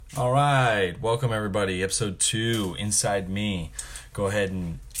All right, welcome everybody. Episode 2, Inside Me. Go ahead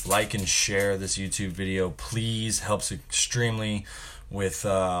and like and share this YouTube video. Please, helps extremely with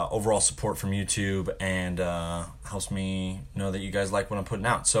overall support from YouTube and helps me know that you guys like what I'm putting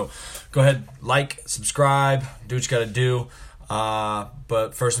out. So go ahead, like, subscribe, do what you got to do. But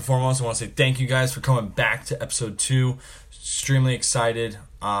first and foremost, I want to say thank you guys for coming back to episode 2. Extremely excited.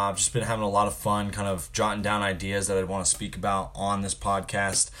 I've just been having a lot of fun kind of jotting down ideas that I want to speak about on this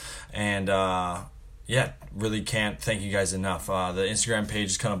podcast. And really can't thank you guys enough. The Instagram page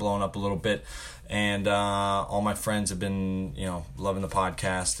is kind of blowing up a little bit. And all my friends have been, loving the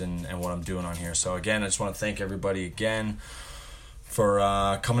podcast and what I'm doing on here. So again, I just want to thank everybody again for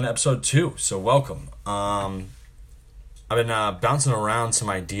coming to episode 2. So welcome. I've been bouncing around some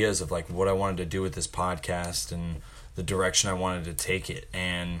ideas of like what I wanted to do with this podcast and the direction I wanted to take it.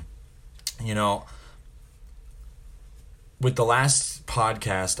 And, with the last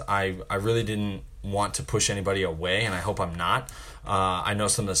podcast, I really didn't want to push anybody away, and I hope I'm not. I know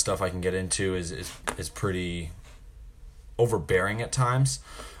some of the stuff I can get into is pretty overbearing at times.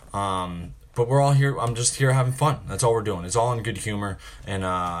 But we're all here. I'm just here having fun. That's all we're doing. It's all in good humor, and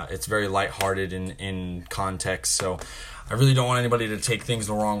it's very lighthearted in context. So I really don't want anybody to take things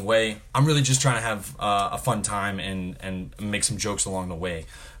the wrong way. I'm really just trying to have a fun time and make some jokes along the way.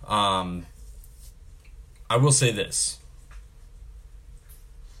 I will say this.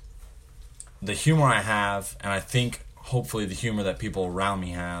 The humor I have, and I think hopefully the humor that people around me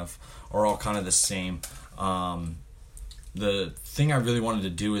have, are all kind of the same. The thing I really wanted to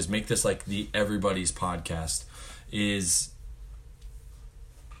do is make this like the everybody's podcast. Is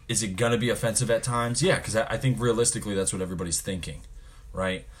it going to be offensive at times? Yeah, because I think realistically that's what everybody's thinking,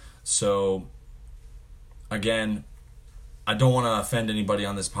 right? So, again, I don't want to offend anybody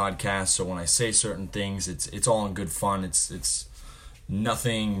on this podcast, so when I say certain things, it's all in good fun. It's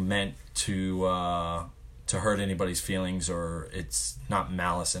nothing meant to hurt anybody's feelings, or it's not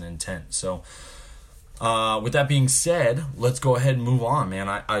malice and intent. So, with that being said, let's go ahead and move on, man.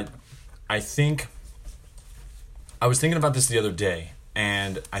 I think I was thinking about this the other day,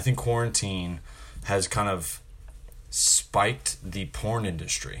 and I think quarantine has kind of spiked the porn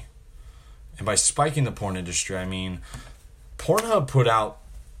industry. And by spiking the porn industry, I mean Pornhub put out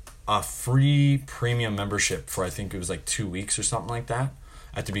a free premium membership for, I think it was like 2 weeks or something like that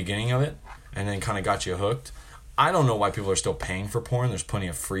at the beginning of it, and then kind of got you hooked. I don't know why people are still paying for porn. There's plenty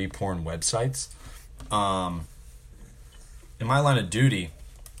of free porn websites. In my line of duty,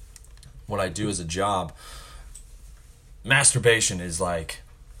 what I do as a job, masturbation is like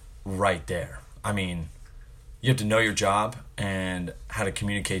right there. I mean, you have to know your job and how to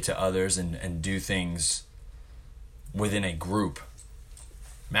communicate to others and do things within a group.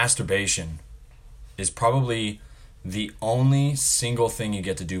 Masturbation is probably the only single thing you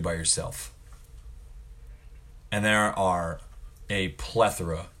get to do by yourself. And there are a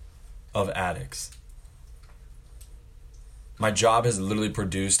plethora of addicts. My job has literally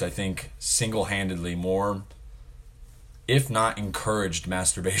produced, I think, single-handedly more, if not encouraged,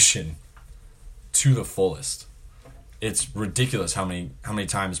 masturbation to the fullest. It's ridiculous how many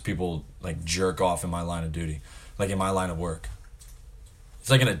times people like jerk off in my line of duty, like in my line of work. It's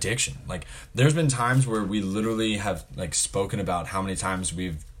like an addiction. Like, there's been times where we literally have like spoken about how many times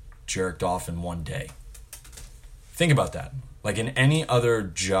we've jerked off in one day. Think about that. Like, in any other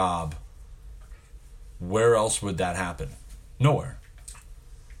job, where else would that happen? Nowhere.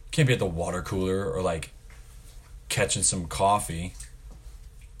 Can't be at the water cooler or like catching some coffee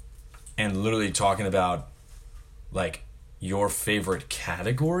and literally talking about like your favorite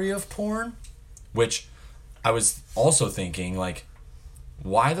category of porn, which I was also thinking, like,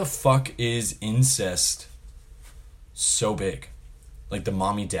 why the fuck is incest so big? Like the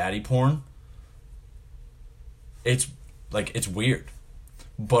mommy daddy porn. It's weird.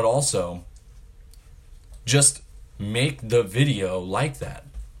 But also, just make the video like that.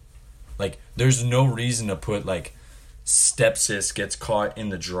 Like, there's no reason to put like stepsis gets caught in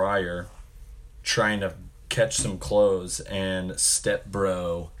the dryer trying to catch some clothes and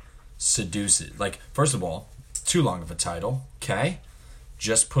stepbro seduces. Like, first of all, too long of a title, okay?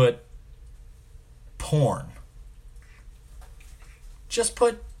 Just put porn. Just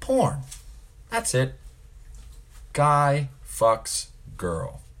put porn. That's it. Guy fucks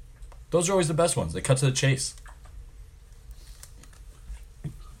girl. Those are always the best ones. They cut to the chase.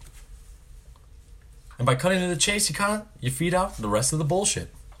 And by cutting to the chase, you feed out the rest of the bullshit.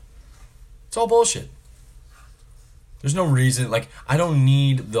 It's all bullshit. There's no reason, like, I don't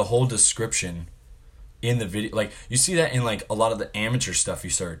need the whole description in the video. Like, you see that in like a lot of the amateur stuff you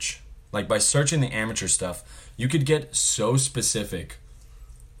search. Like, by searching the amateur stuff, you could get so specific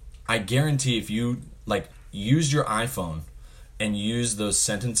I guarantee if you like used your iPhone and use those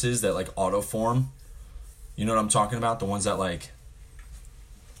sentences that like auto form, you know what I'm talking about? The ones that like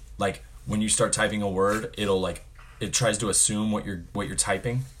when you start typing a word, it tries to assume what you're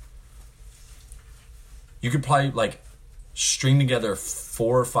typing. You could probably like string together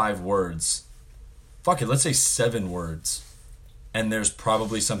 4 or 5 words. Fuck it, let's say 7 words. And there's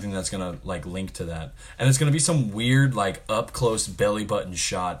probably something that's gonna like link to that. And it's gonna be some weird like up close belly button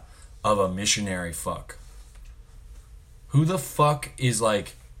shot of a missionary fuck. Who the fuck is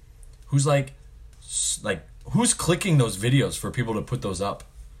like who's clicking those videos for people to put those up?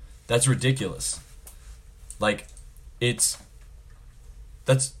 That's ridiculous. Like that's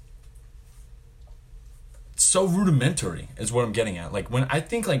so rudimentary is what I'm getting at. Like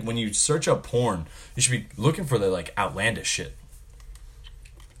when you search up porn, you should be looking for the like outlandish shit.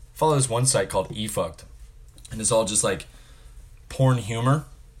 Follow this one site called eFucked, and it's all just like porn humor.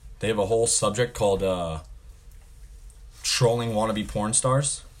 They have a whole subject called trolling wannabe porn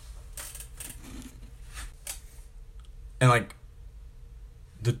stars. And like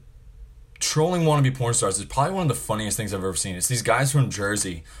the trolling wannabe porn stars is probably one of the funniest things I've ever seen. It's these guys from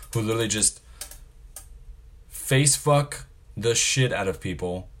Jersey who literally just face fuck the shit out of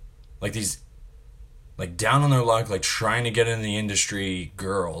people. Like these like down on their luck, like trying to get in the industry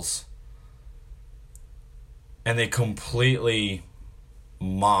girls. And they completely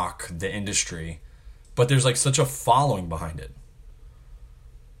mock the industry. But there's like such a following behind it.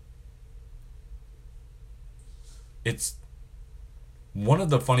 It's one of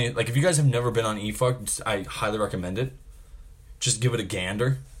the funniest. Like if you guys have never been on eFuck, I highly recommend it. Just give it a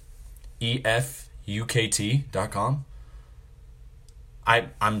gander. EFUKT.com.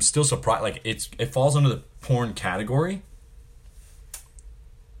 I'm still surprised. Like it falls under the porn category,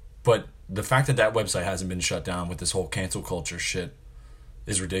 but the fact that website hasn't been shut down with this whole cancel culture shit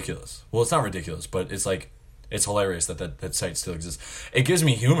is ridiculous. Well, it's not ridiculous, but it's like it's hilarious that site still exists. It gives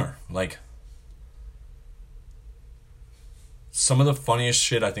me humor. Like some of the funniest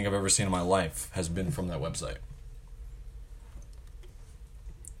shit I think I've ever seen in my life has been from that website.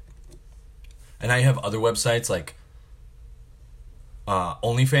 And I have other websites like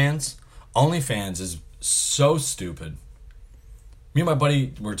OnlyFans. OnlyFans is so stupid. Me and my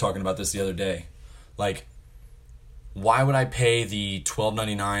buddy were talking about this the other day. Like, why would I pay the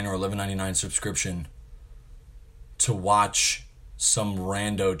 $12.99 or $11.99 subscription to watch some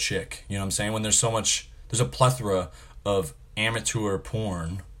rando chick? You know what I'm saying? When there's a plethora of amateur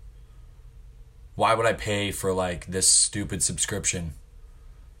porn. Why would I pay for like this stupid subscription?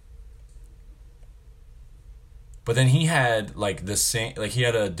 But then he had like the same, like he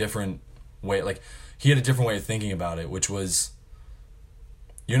had a different way, of thinking about it, which was,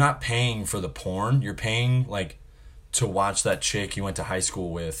 you're not paying for the porn, you're paying like to watch that chick you went to high school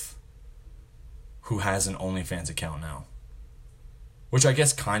with who has an OnlyFans account now. Which I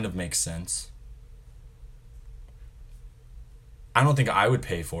guess kind of makes sense. I don't think I would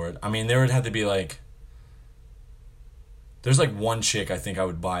pay for it. I mean, there would have to be like, there's like one chick I think I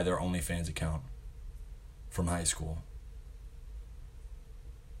would buy their OnlyFans account from high school.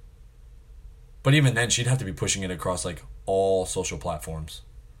 But even then, she'd have to be pushing it across like all social platforms.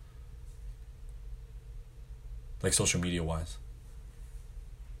 Like social media wise.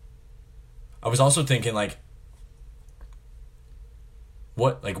 I was also thinking like,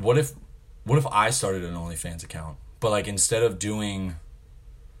 what if I started an OnlyFans account, but like instead of doing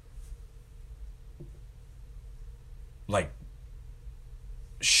like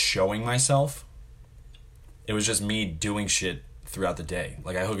showing myself, it was just me doing shit throughout the day.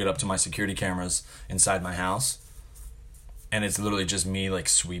 Like I hook it up to my security cameras inside my house, and it's literally just me like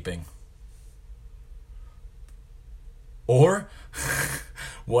sweeping. Or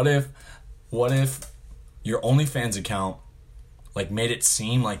what if your OnlyFans account like made it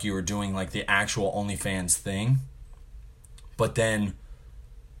seem like you were doing like the actual OnlyFans thing, but then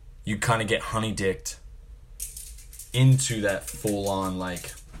you kind of get honey-dicked into that full-on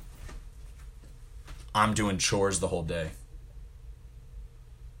like, I'm doing chores the whole day.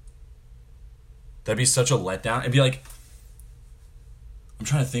 That'd be such a letdown. It'd be like, I'm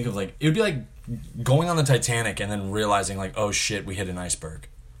trying to think of like, it would be like going on the Titanic and then realizing like, oh shit, we hit an iceberg.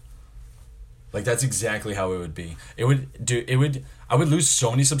 Like that's exactly how it would be. I would lose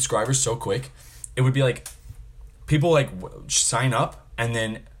so many subscribers so quick. It would be like, people like sign up and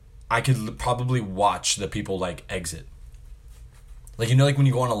then I could probably watch the people like exit. Like, you know, like when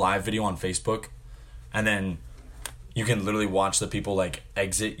you go on a live video on Facebook, and then you can literally watch the people like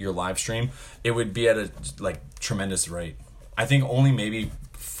exit your live stream. It would be at a like tremendous rate. I think only maybe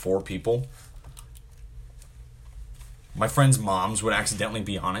 4 people. My friends' moms would accidentally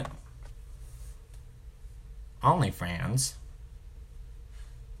be on it OnlyFans?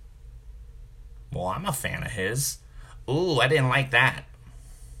 Well, I'm a fan of his. Ooh, I didn't like that.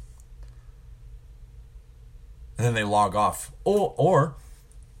 And then they log off. Or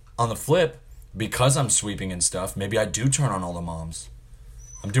on the flip, because I'm sweeping and stuff, maybe I do turn on all the moms.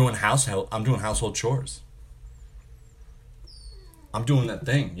 I'm doing household chores. I'm doing that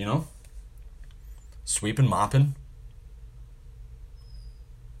thing, you know? Sweeping, mopping.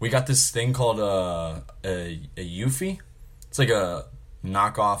 We got this thing called a Eufy. It's like a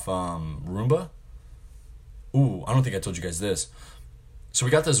knockoff Roomba. Ooh, I don't think I told you guys this. So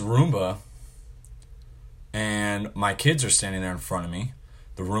we got this Roomba, and my kids are standing there in front of me.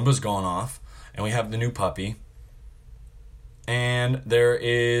 The Roomba's going off, and we have the new puppy. And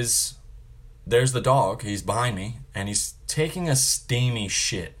there's the dog. He's behind me, and he's taking a steamy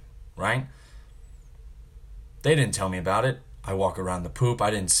shit, right? They didn't tell me about it. I walk around the poop.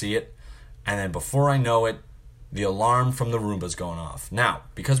 I didn't see it. And then before I know it, the alarm from the Roomba's going off. Now,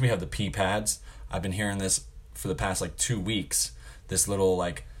 because we have the pee pads, I've been hearing this for the past 2 weeks. This little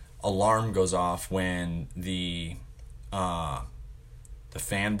alarm goes off when the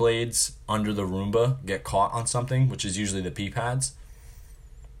fan blades under the Roomba get caught on something, which is usually the pee pads.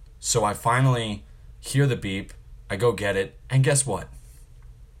 So I finally hear the beep. I go get it, and guess what?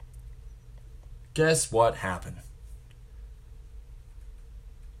 Guess what happened?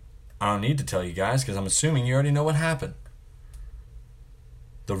 I don't need to tell you guys because I'm assuming you already know what happened.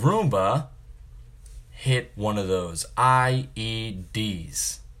 The Roomba hit one of those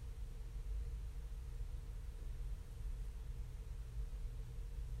IEDs.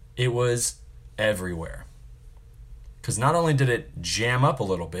 It was everywhere. Because not only did it jam up a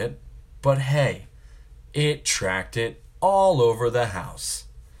little bit, but hey, it tracked it all over the house.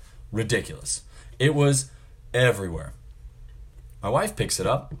 Ridiculous. It was everywhere. My wife picks it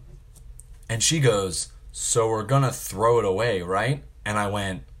up, and she goes, "So we're gonna throw it away, right?" And I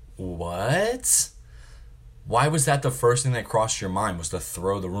went, "What? Why was that the first thing that crossed your mind, was to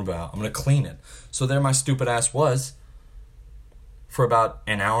throw the Roomba out? I'm gonna clean it." So there my stupid ass was, for about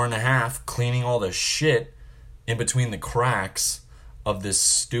an hour and a half, cleaning all the shit in between the cracks of this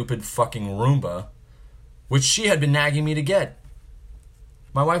stupid fucking Roomba, which she had been nagging me to get.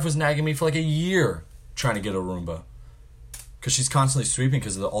 My wife was nagging me for a year trying to get a Roomba, because she's constantly sweeping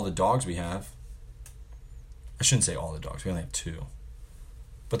because of all the dogs we have. I shouldn't say all the dogs. We only have 2.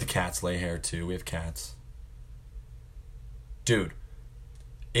 But the cats lay hair too. We have cats. Dude,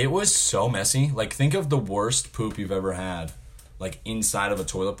 it was so messy. Think of the worst poop you've ever had. Inside of a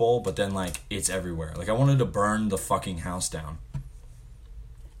toilet bowl, but then, it's everywhere. I wanted to burn the fucking house down.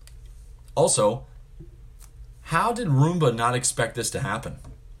 Also, how did Roomba not expect this to happen?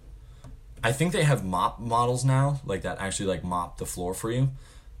 I think they have mop models now, that actually, mop the floor for you.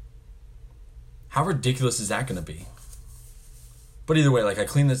 How ridiculous is that going to be? But either way, I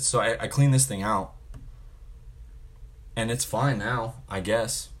clean this, so I clean this thing out. And it's fine now, I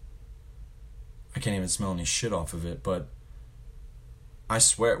guess. I can't even smell any shit off of it, but I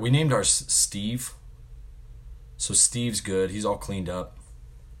swear, we named ours Steve. So Steve's good. He's all cleaned up.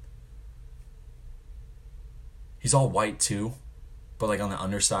 He's all white too, but on the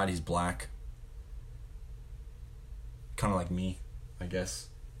underside he's black. Kind of like me, I guess.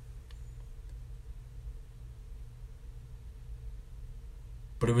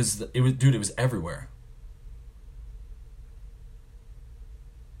 But it was dude, it was everywhere.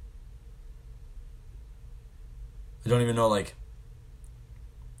 I don't even know,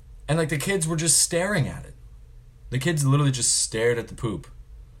 and the kids were just staring at it. The kids literally just stared at the poop.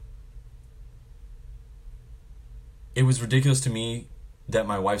 It was ridiculous to me that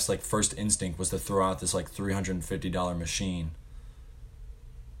my wife's first instinct was to throw out this $350 machine.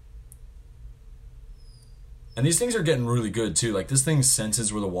 And these things are getting really good too. This thing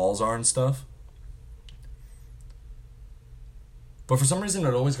senses where the walls are and stuff. But for some reason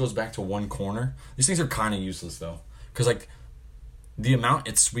it always goes back to one corner. These things are kind of useless though. Because the amount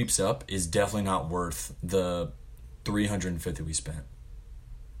it sweeps up is definitely not worth the $350 we spent.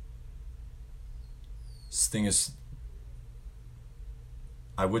 This thing is,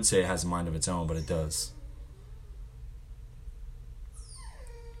 I would say it has a mind of its own, but it does.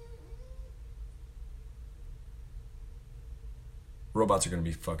 Robots are going to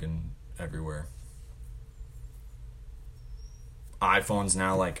be fucking everywhere. iPhones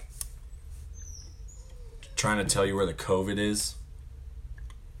now, trying to tell you where the COVID is.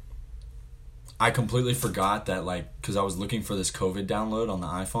 I completely forgot that, because I was looking for this COVID download on the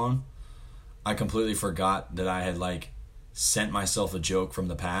iPhone. I completely forgot that I had, sent myself a joke from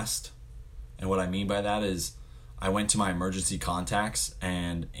the past. And what I mean by that is I went to my emergency contacts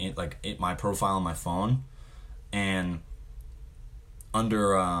and my profile on my phone, And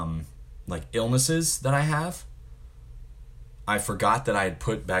under like illnesses that I have, I forgot that I had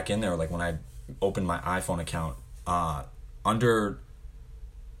put back in there, like when I opened my iPhone account, under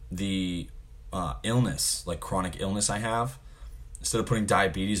the illness, like chronic illness I have, instead of putting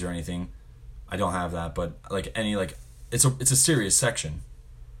diabetes or anything, I don't have that, but like any, like it's a serious section,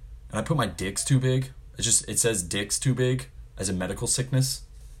 and I put my dick's too big. It says dick's too big as a medical sickness.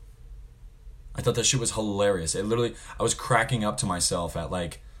 I thought that shit was hilarious. I was cracking up to myself at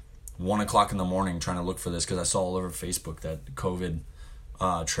like 1:00 in the morning trying to look for this, because I saw all over Facebook that COVID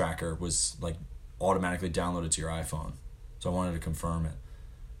tracker was like automatically downloaded to your iPhone. So I wanted to confirm it.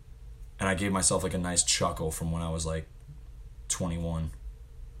 And I gave myself like a nice chuckle from when I was like 21.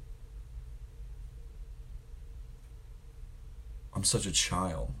 I'm such a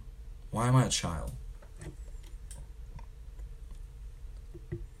child. Why am I a child?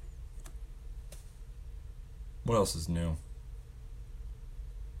 What else is new?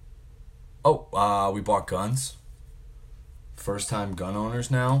 Oh, we bought guns. First time gun owners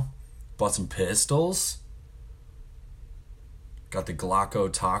now. Bought some pistols. Got the Glocko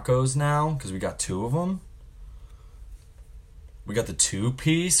tacos now, because we got 2 of them. We got the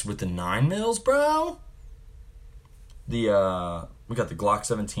 2-piece with the 9mm, bro. We got the Glock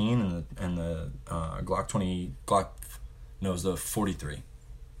 17 and the Glock 20. It was the 43.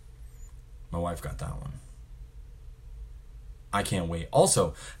 My wife got that one. I can't wait.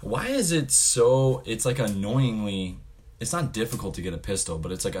 Also, why is it so... It's like annoyingly... It's not difficult to get a pistol,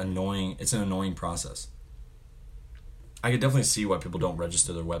 but it's like annoying. It's an annoying process. I could definitely see why people don't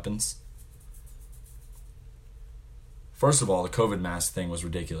register their weapons. First of all, the COVID mask thing was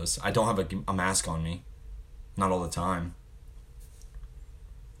ridiculous. I don't have a mask on me. Not all the time.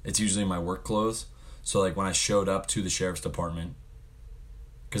 It's usually my work clothes. So like when I showed up to the sheriff's department,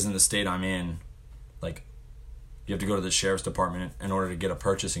 because in the state I'm in, like, you have to go to the sheriff's department in order to get a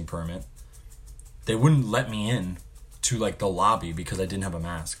purchasing permit. They wouldn't let me in to like the lobby because I didn't have a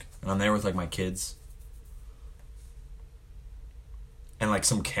mask. And I'm there with like my kids. And like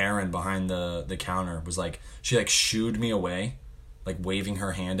some Karen behind the counter was like, she like shooed me away, like waving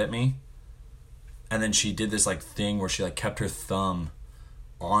her hand at me. And then she did this like thing where she like kept her thumb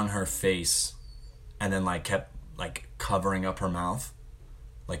on her face and then like kept like covering up her mouth,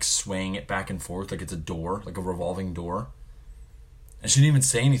 like swaying it back and forth like it's a door, like a revolving door. And she didn't even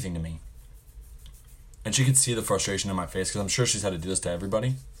say anything to me. And she could see the frustration in my face, because I'm sure she's had to do this to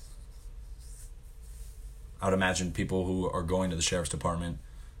everybody. I would imagine people who are going to the sheriff's department,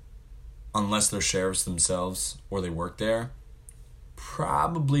 unless they're sheriffs themselves or they work there,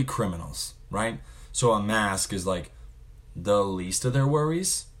 probably criminals, right? So a mask is like the least of their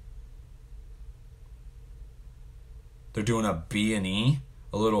worries. They're doing a B&E,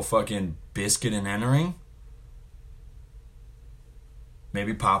 a little fucking biscuit and entering.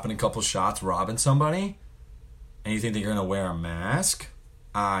 Maybe popping a couple shots, robbing somebody. And you think they're going to wear a mask?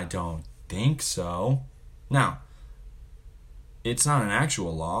 I don't think so. Now, it's not an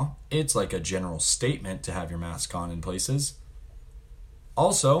actual law. It's like a general statement to have your mask on in places.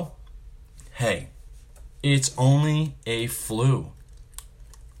 Also, hey, it's only a flu.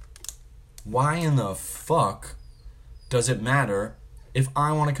 Why in the fuck does it matter if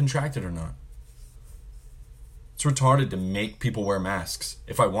I want to contract it or not? It's retarded to make people wear masks.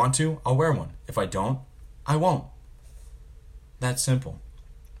 If I want to, I'll wear one. If I don't, I won't. That's simple.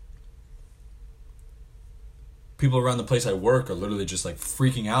 People around the place I work are literally just like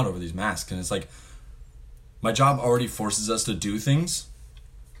freaking out over these masks. And it's like, my job already forces us to do things.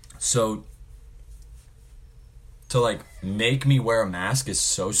 So to like make me wear a mask is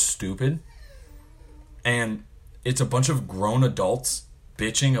so stupid. And it's a bunch of grown adults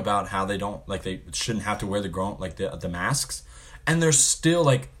bitching about how they shouldn't have to wear the masks, and they're still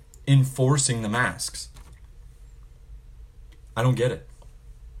like enforcing the masks. I don't get it.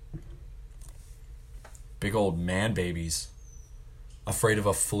 Big old man babies afraid of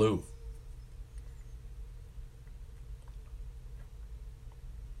a flu.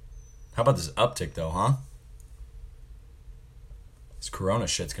 How about this uptick though, huh? This corona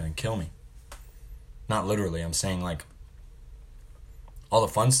shit's gonna kill me. Not literally, I'm saying like all the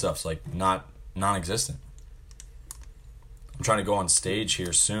fun stuff's like non-existent. I'm trying to go on stage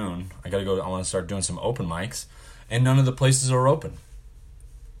here soon. I want to start doing some open mics, and none of the places are open.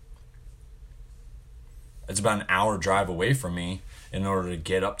 It's about an hour drive away from me in order to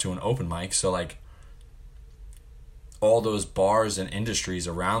get up to an open mic. So like all those bars and industries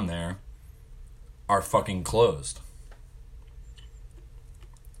around there are fucking closed.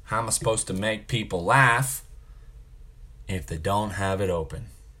 How am I supposed to make people laugh if they don't have it open?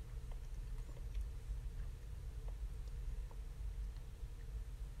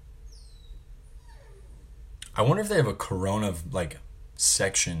 I wonder if they have a Corona like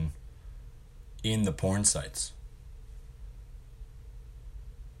section in the porn sites.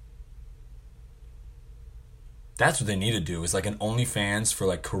 That's what they need to do. Is like an OnlyFans for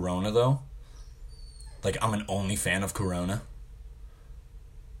like Corona though. Like I'm an only fan of Corona.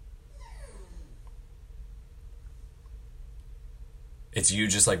 It's you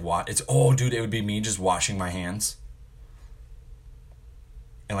just like what? It's oh dude, it would be me just washing my hands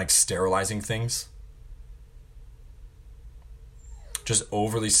and like sterilizing things. Just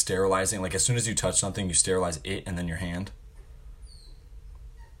overly sterilizing. Like as soon as you touch something, you sterilize it and then your hand.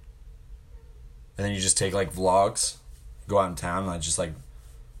 And then you just take like vlogs, go out in town and just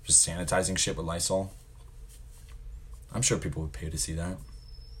sanitizing shit with Lysol. I'm sure people would pay to see that.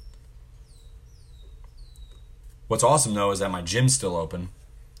 What's awesome though is that my gym's still open.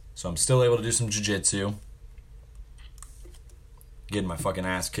 So I'm still able to do some jiu-jitsu. Getting my fucking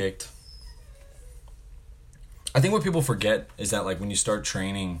ass kicked. I think what people forget is that like when you start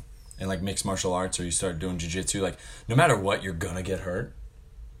training in like mixed martial arts or you start doing jiu-jitsu, like no matter what, you're gonna get hurt.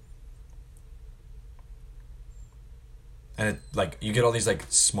 And it, like you get all these like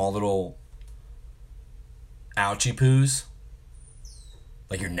small little ouchie poos.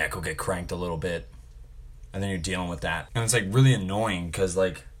 Like your neck will get cranked a little bit. And then you're dealing with that. And it's like really annoying because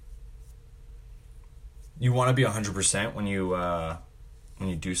like you want to be 100% when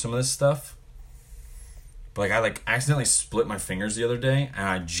you do some of this stuff. But like I like accidentally split my fingers the other day and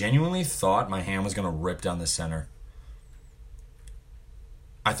I genuinely thought my hand was going to rip down the center.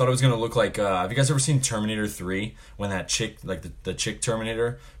 I thought it was going to look like have you guys ever seen Terminator 3 when that chick like the chick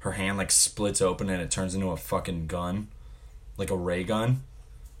Terminator, her hand like splits open and it turns into a fucking gun, like a ray gun?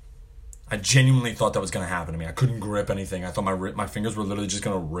 I genuinely thought that was going to happen to me. I couldn't grip anything. I thought my fingers were literally just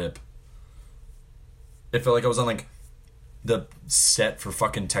going to rip. It felt like I was on like the set for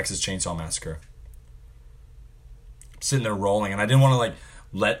fucking Texas Chainsaw Massacre. Sitting there rolling and I didn't want to like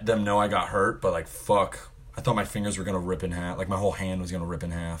let them know I got hurt, but like fuck. I thought my fingers were going to rip in half. Like my whole hand was going to rip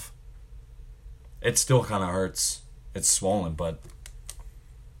in half. It still kind of hurts. It's swollen, but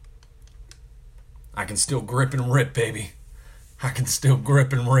I can still grip and rip, baby. I can still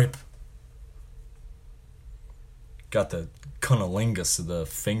grip and rip. Got the cunnilingus of the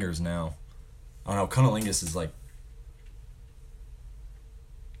fingers now. Oh no, cunnilingus is like...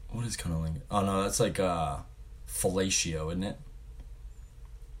 What is cunnilingus? Oh no, that's like fellatio, isn't it?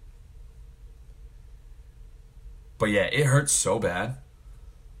 But yeah, it hurts so bad.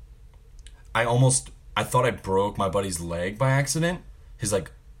 I thought I broke my buddy's leg by accident. His like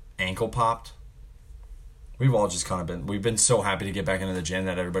ankle popped. We've all just kind of we've been so happy to get back into the gym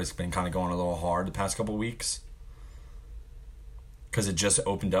that everybody's been kind of going a little hard the past couple weeks. Because it just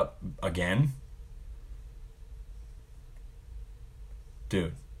opened up again.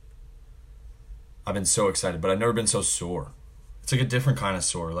 Dude. I've been so excited, but I've never been so sore. It's like a different kind of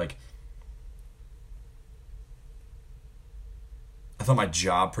sore. Like, I thought my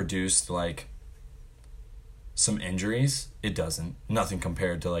job produced, like, some injuries. It doesn't. Nothing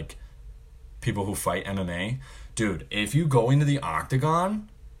compared to, like, people who fight MMA. Dude, if you go into the octagon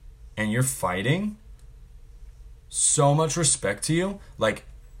and you're fighting... So much respect to you. Like,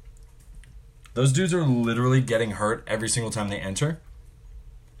 those dudes are literally getting hurt every single time they enter.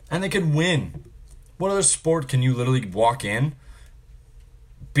 And they could win. What other sport can you literally walk in,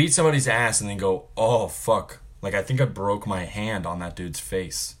 beat somebody's ass, and then go, oh, fuck. Like, I think I broke my hand on that dude's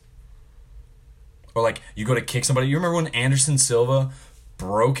face. Or, like, you go to kick somebody. You remember when Anderson Silva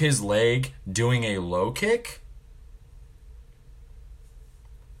broke his leg doing a low kick?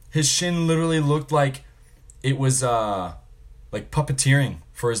 His shin literally looked like... It was, like, puppeteering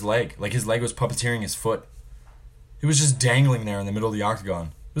for his leg. Like, his leg was puppeteering his foot. It was just dangling there in the middle of the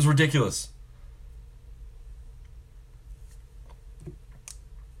octagon. It was ridiculous.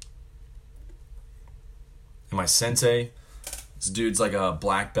 And my sensei, this dude's like a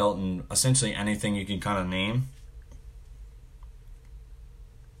black belt in essentially anything you can kind of name.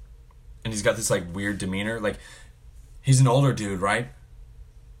 And he's got this, like, weird demeanor. Like, he's an older dude, right?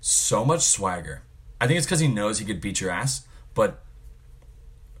 So much swagger. I think it's because he knows he could beat your ass, but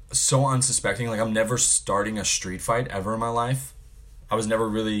so unsuspecting. Like, I'm never starting a street fight ever in my life. I was never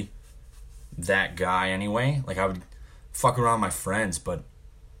really that guy anyway. Like, I would fuck around with my friends, but,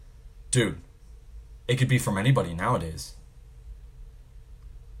 dude, it could be from anybody nowadays.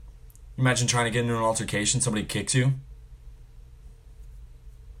 Imagine trying to get into an altercation, somebody kicks you.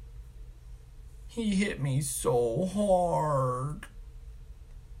 He hit me so hard.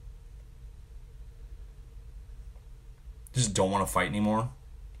 Just don't want to fight anymore.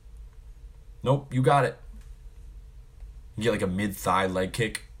 Nope, you got it. You get like a mid-thigh leg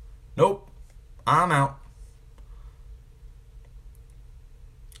kick. Nope, I'm out.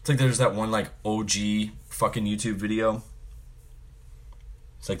 It's like there's that one like OG fucking YouTube video.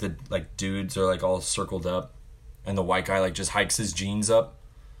 It's like the like dudes are like all circled up, and the white guy like just hikes his jeans up,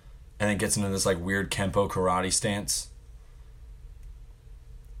 and then gets into this like weird Kempo karate stance.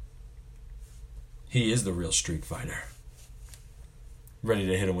 He is the real Street Fighter. Ready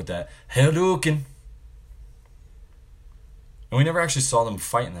to hit him with that Hadouken. And we never actually saw them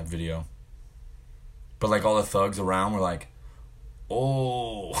fight in that video. But like all the thugs around were like,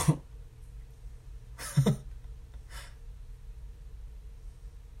 oh.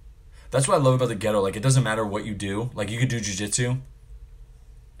 That's what I love about the ghetto. Like, it doesn't matter what you do. Like, you could do jiu-jitsu,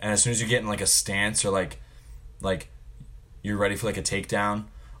 and as soon as you get in like a stance, or like you're ready for like a takedown,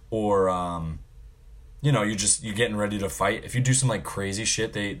 or you know, you're getting ready to fight. If you do some like crazy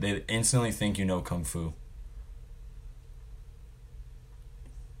shit, they instantly think you know kung fu.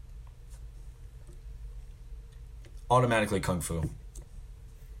 Automatically kung fu.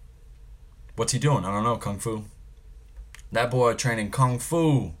 What's he doing? I don't know, kung fu. That boy training kung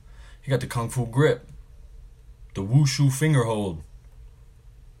fu. He got the kung fu grip. The wushu finger hold.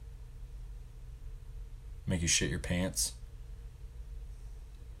 Make you shit your pants.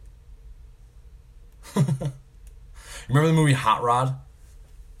 Remember the movie Hot Rod?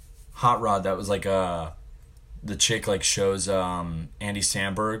 Hot Rod, that was like the chick like shows Andy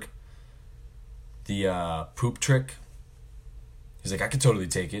Samberg the poop trick. He's like, I could totally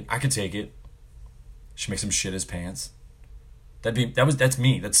take it. I could take it. She makes him shit his pants. That's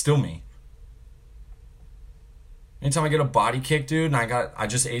me. That's still me. Anytime I get a body kick, dude, and I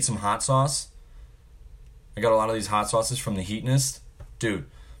just ate some hot sauce. I got a lot of these hot sauces from the Heatonist. Dude,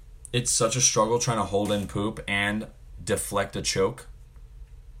 it's such a struggle trying to hold in poop and deflect a choke.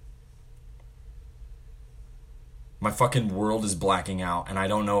 My fucking world is blacking out, and I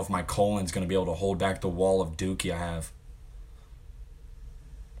don't know if my colon's going to be able to hold back the wall of dookie I have.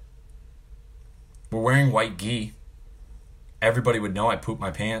 We're wearing white gi. Everybody would know I pooped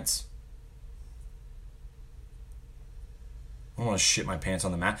my pants. I don't want to shit my pants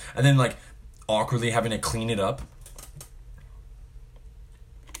on the mat. And then, like, awkwardly having to clean it up.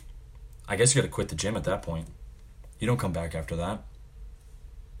 I guess you got to quit the gym at that point. You don't come back after that.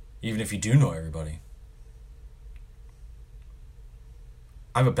 Even if you do know everybody.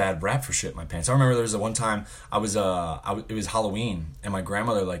 I have a bad rap for shit my pants. I remember there was one time it was Halloween, and my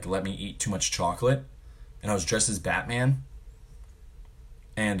grandmother like let me eat too much chocolate, and I was dressed as Batman.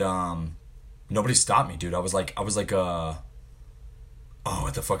 And nobody stopped me, dude. I was like oh,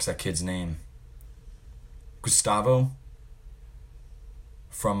 what the fuck's that kid's name? Gustavo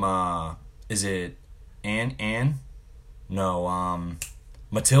from is it Anne? No,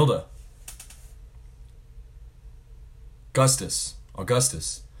 Matilda.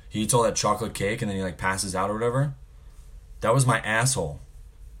 Augustus. He eats all that chocolate cake and then he like passes out or whatever. That was my asshole.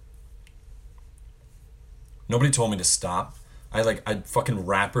 Nobody told me to stop. I fucking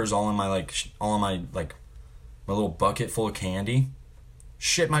wrappers all in my my little bucket full of candy.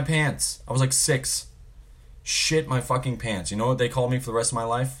 Shit my pants. I was like 6. Shit my fucking pants. You know what they called me for the rest of my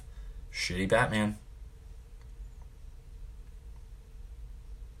life? Shitty Batman.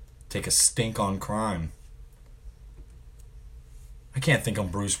 Take a stink on crime. I can't think I'm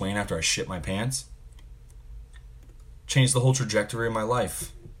Bruce Wayne after I shit my pants. Changed the whole trajectory of my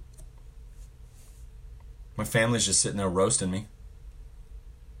life. My family's just sitting there roasting me.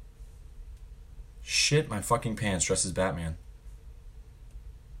 Shit my fucking pants dressed as Batman.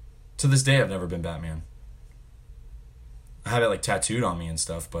 To this day, I've never been Batman. I have it like tattooed on me and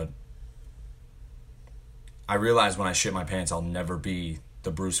stuff, but I realize when I shit my pants, I'll never be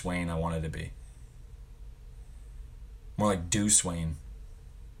the Bruce Wayne I wanted to be. More like Deuce Wayne.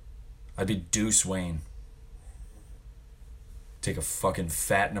 I'd be Deuce Wayne. Take a fucking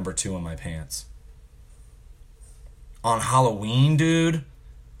fat number 2 in my pants. On Halloween, dude,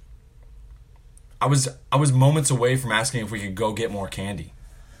 I was moments away from asking if we could go get more candy.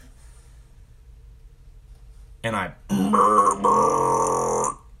 And I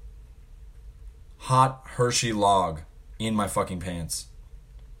hot Hershey log in my fucking pants.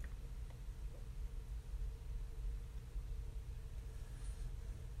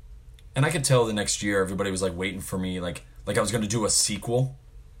 And I could tell the next year everybody was like waiting for me, like I was going to do a sequel.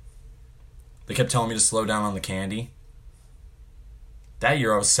 They kept telling me to slow down on the candy. That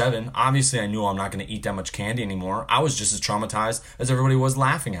year I was 7. Obviously I knew I'm not going to eat that much candy anymore. I was just as traumatized as everybody was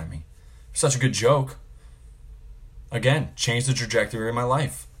laughing at me. Such a good joke. Again, changed the trajectory of my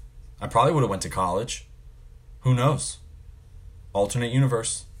life. I probably would have went to college. Who knows? Alternate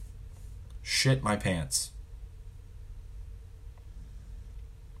universe. Shit my pants.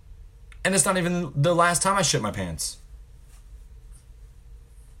 And it's not even the last time I shit my pants.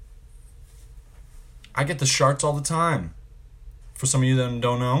 I get the sharts all the time. For some of you that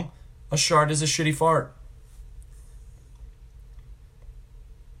don't know, a shart is a shitty fart.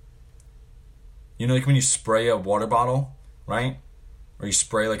 You know, like when you spray a water bottle, right? Or you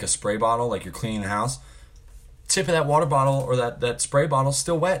spray like a spray bottle, like you're cleaning the house. Tip of that water bottle or that spray bottle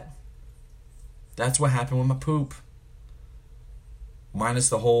still wet. That's what happened with my poop. Minus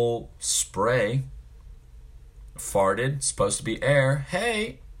the whole spray. Farted, supposed to be air.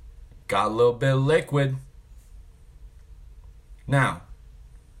 Hey, got a little bit of liquid. Now,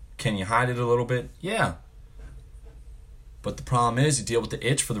 can you hide it a little bit? Yeah. But the problem is you deal with the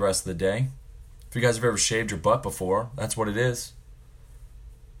itch for the rest of the day. If you guys have ever shaved your butt before, that's what it is.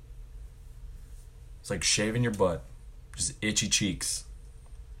 It's like shaving your butt. Just itchy cheeks.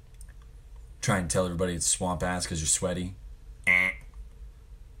 Try and tell everybody it's swamp ass because you're sweaty.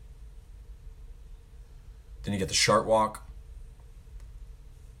 Then you get the shart walk.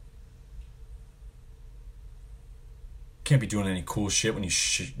 Can't be doing any cool shit when you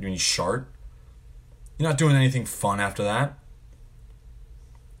shart. You're not doing anything fun after that.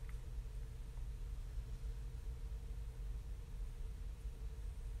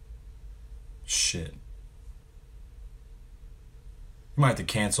 Shit. You might have to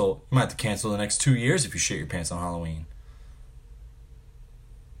cancel the next 2 years if you shit your pants on Halloween.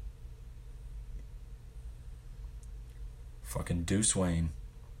 Fucking Deuce Wayne.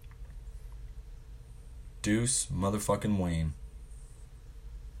 Deuce motherfucking Wayne.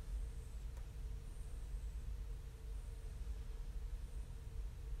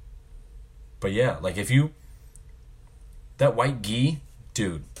 But yeah, like if you... That white ghee,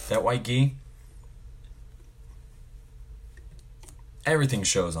 dude, that white ghee... Everything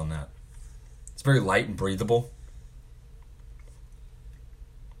shows on that. It's very light and breathable.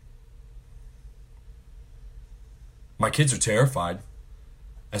 My kids are terrified.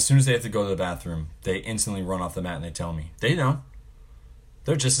 As soon as they have to go to the bathroom, they instantly run off the mat and they tell me. They know.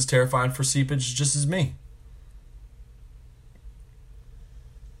 They're just as terrified for seepage just as me.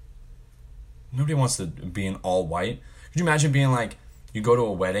 Nobody wants to be in all white. Could you imagine being like, you go to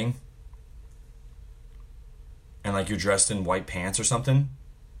a wedding and like you're dressed in white pants or something?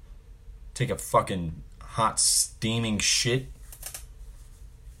 Take a fucking hot steaming shit.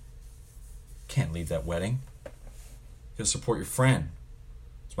 Can't leave that wedding. You gotta support your friend.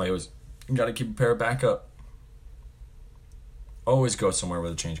 That's why you gotta keep a pair of backup. Always go somewhere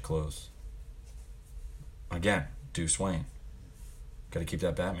with a change of clothes. Again, Deuce Wayne. Gotta keep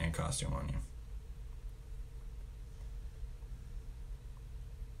that Batman costume on you.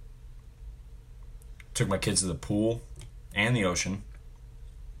 Took my kids to the pool and the ocean.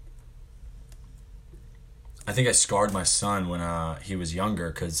 I think I scarred my son when he was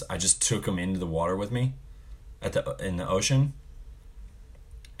younger because I just took him into the water with me in the ocean,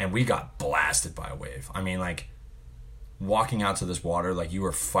 and we got blasted by a wave. I mean, like, walking out to this water, like you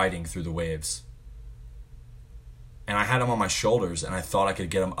were fighting through the waves. And I had him on my shoulders, and I thought I could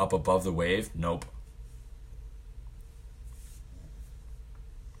get him up above the wave. Nope.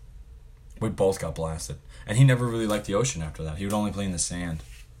 We both got blasted. And he never really liked the ocean after that. He would only play in the sand.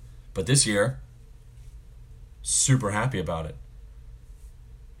 But this year, super happy about it.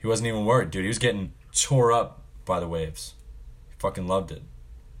 He wasn't even worried, dude. He was getting tore up by the waves. He fucking loved it.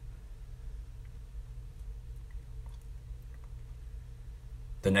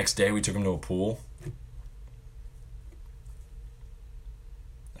 The next day, we took him to a pool.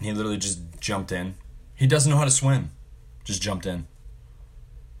 And he literally just jumped in. He doesn't know how to swim. Just jumped in.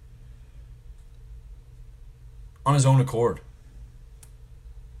 On his own accord.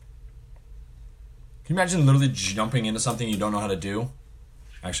 Can you imagine literally jumping into something you don't know how to do?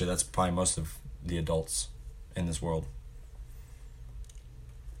 Actually, that's probably most of the adults in this world.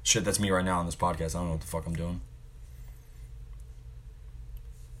 Shit, that's me right now on this podcast. I don't know what the fuck I'm doing.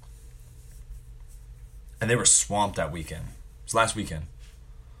 And they were swamped that weekend. It was last weekend.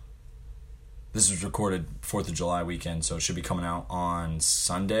 This was recorded 4th of July weekend, so it should be coming out on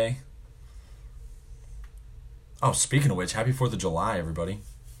Sunday. Oh, speaking of which, happy 4th of July, everybody.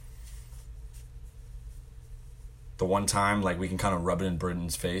 The one time, like, we can kind of rub it in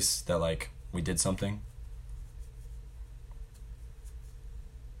Britain's face that, like, we did something.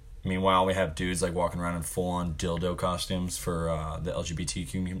 Meanwhile, we have dudes, like, walking around in full-on dildo costumes for the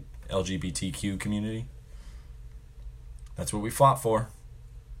LGBTQ community. That's what we fought for.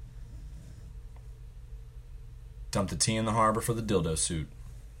 Dumped the tea in the harbor for the dildo suit.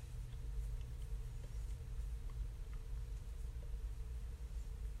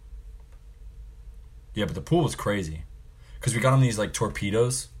 Yeah, but the pool was crazy. Because we got on these, like,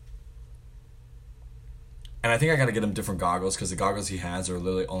 torpedoes. And I think I got to get him different goggles because the goggles he has are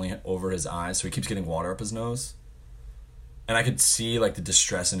literally only over his eyes, so he keeps getting water up his nose. And I could see like the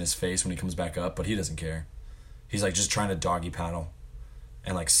distress in his face when he comes back up, but he doesn't care. He's like just trying to doggy paddle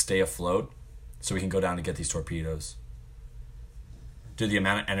and like stay afloat so we can go down to get these torpedoes. Dude, the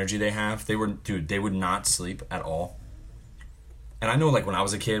amount of energy they have, they would not sleep at all. And I know like when I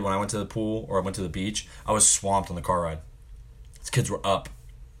was a kid, when I went to the pool or I went to the beach, I was swamped on the car ride. These kids were up.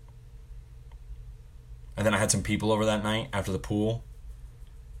 And then I had some people over that night after the pool.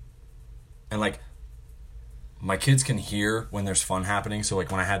 And like, my kids can hear when there's fun happening. So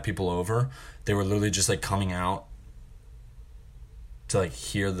like when I had people over, they were literally just like coming out to like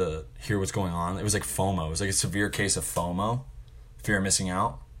hear what's going on. It was like FOMO. It was like a severe case of FOMO, fear of missing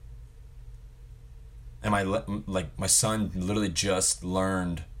out. And my son literally just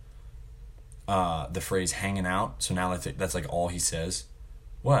learned the phrase "hanging out." So now that's like all he says.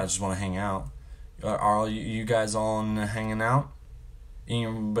 What? I just want to hang out. Are all you guys all hanging out?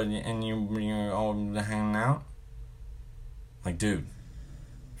 You're all hanging out? Like, dude,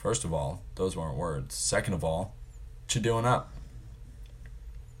 first of all, those weren't words. Second of all, what you doing up?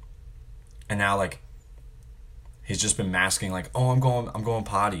 And now, like, he's just been masking, like, oh, I'm going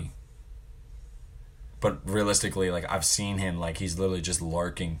potty. But realistically, like, I've seen him, like, he's literally just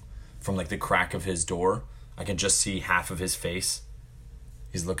lurking from, like, the crack of his door. I can just see half of his face.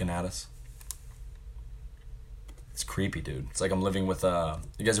 He's looking at us. It's creepy, dude. It's like I'm living with,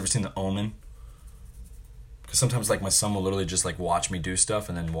 you guys ever seen The Omen? Because sometimes, like, my son will literally just, like, watch me do stuff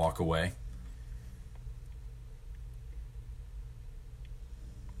and then walk away.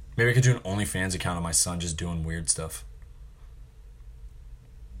 Maybe I could do an OnlyFans account of my son just doing weird stuff.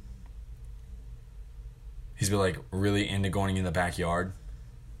 He's been, like, really into going in the backyard.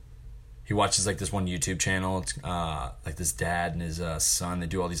 He watches, like, this one YouTube channel. It's, like, this dad and his son. They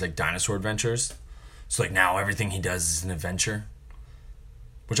do all these, like, dinosaur adventures. So, like, now everything he does is an adventure.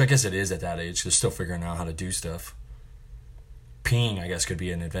 Which I guess it is at that age. They're still figuring out how to do stuff. Peeing, I guess, could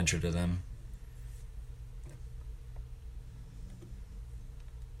be an adventure to them.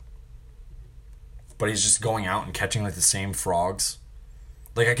 But he's just going out and catching, like, the same frogs.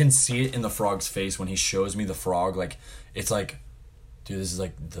 Like, I can see it in the frog's face when he shows me the frog. Like, it's like, dude, this is,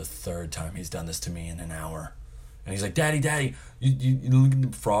 like, the third time he's done this to me in an hour. And he's like, Daddy, you look at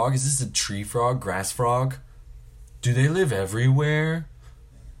the frog? Is this a tree frog, grass frog? Do they live everywhere?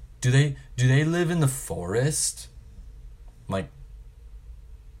 Do they live in the forest? I'm like,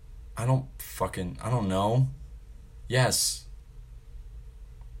 I don't know. Yes.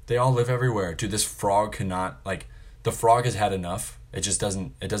 They all live everywhere. Dude, this frog cannot, like, the frog has had enough. It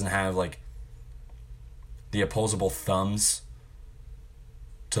doesn't have, like, the opposable thumbs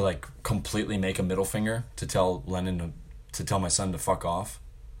to, like, completely make a middle finger to tell my son to fuck off.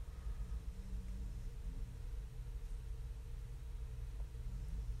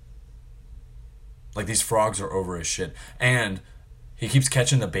 Like, these frogs are over his shit. And he keeps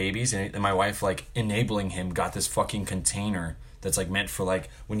catching the babies, and my wife, like, enabling him, got this fucking container that's, like, meant for, like,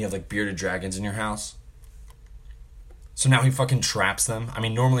 when you have, like, bearded dragons in your house. So now he fucking traps them. I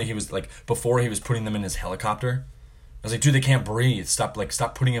mean, normally he was, like, before he was putting them in his helicopter. I was like, dude, they can't breathe. Stop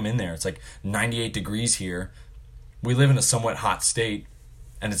putting them in there. It's, like, 98 degrees here. We live in a somewhat hot state,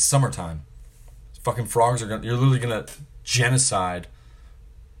 and it's summertime. Fucking frogs you're literally gonna genocide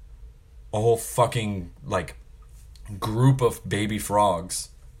a whole fucking, like, group of baby frogs.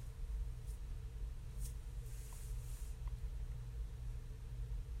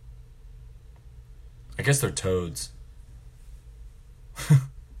 I guess they're toads.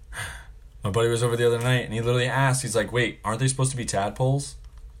 My buddy was over the other night, and he literally asked, he's like, wait, aren't they supposed to be tadpoles?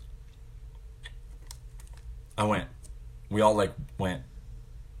 We all, like, went,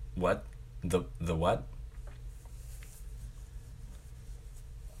 what? The what?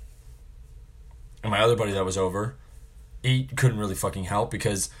 And my other buddy that was over, he couldn't really fucking help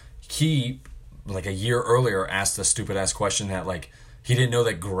because he, like, a year earlier asked a stupid-ass question that, like, he didn't know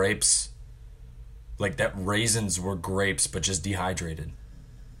that grapes, like, that raisins were grapes but just dehydrated.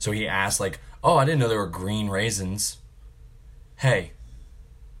 So he asked, like, oh, I didn't know there were green raisins. Hey,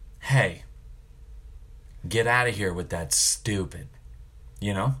 get out of here with that stupid,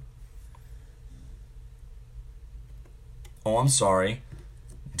 you know? Oh, I'm sorry.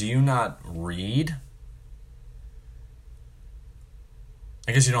 Do you not read?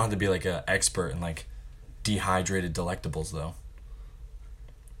 I guess you don't have to be, like, an expert in, like, dehydrated delectables, though.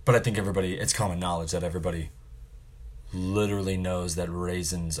 But I think it's common knowledge that everybody literally knows that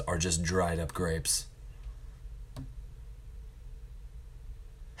raisins are just dried up grapes.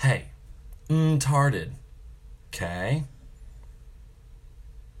 Hey, tarded. Okay?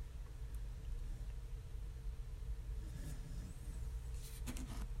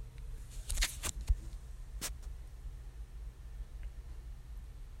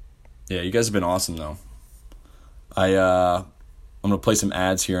 Yeah, you guys have been awesome, though. I'm going to play some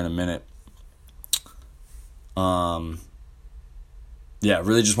ads here in a minute. Yeah,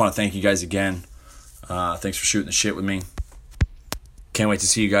 really just want to thank you guys again. Thanks for shooting the shit with me. Can't wait to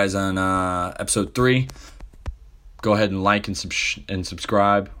see you guys on episode 3. Go ahead and like and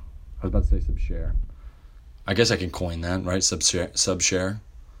subscribe. I was about to say sub-share. I guess I can coin that, right? Sub-share.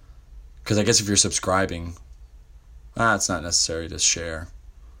 Because I guess if you're subscribing, it's not necessary to share.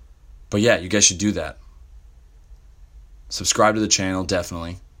 But yeah, you guys should do that. Subscribe to the channel,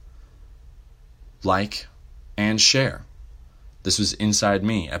 definitely. Like and share. This was Inside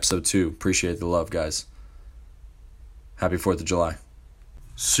Me, episode 2. Appreciate the love, guys. Happy 4th of July.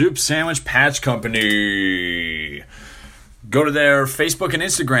 Soup Sandwich Patch Company. Go to their Facebook and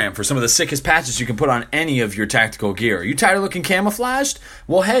Instagram for some of the sickest patches you can put on any of your tactical gear. Are you tired of looking camouflaged?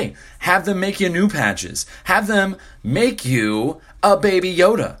 Well, hey, have them make you new patches. Have them make you a Baby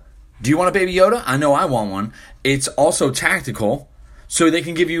Yoda. Do you want a Baby Yoda? I know I want one. It's also tactical, so they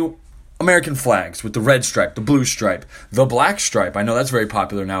can give you American flags with the red stripe, the blue stripe, the black stripe. I know that's very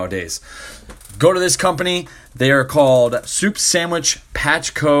popular nowadays. Go to this company. They are called Soup Sandwich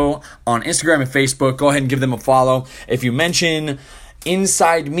Patch Co. on Instagram and Facebook. Go ahead and give them a follow. If you mention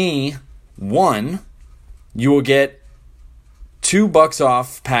Inside Me 1, you will get $2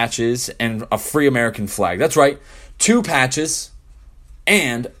 off patches and a free American flag. That's right, 2 patches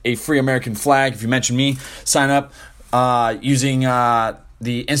and a free American flag. If you mention me, sign up using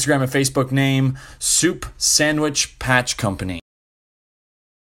the Instagram and Facebook name Soup Sandwich Patch Company.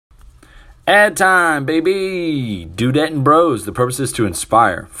 Ad time, baby! Dudette and Bros. The purpose is to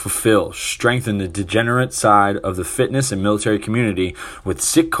inspire, fulfill, strengthen the degenerate side of the fitness and military community with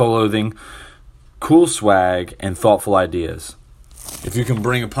sick clothing, cool swag, and thoughtful ideas. If you can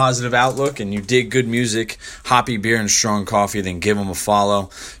bring a positive outlook and you dig good music, hoppy beer, and strong coffee, then give them a follow.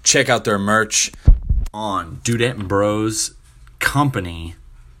 Check out their merch on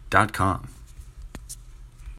DudetteandBrosCompany.com.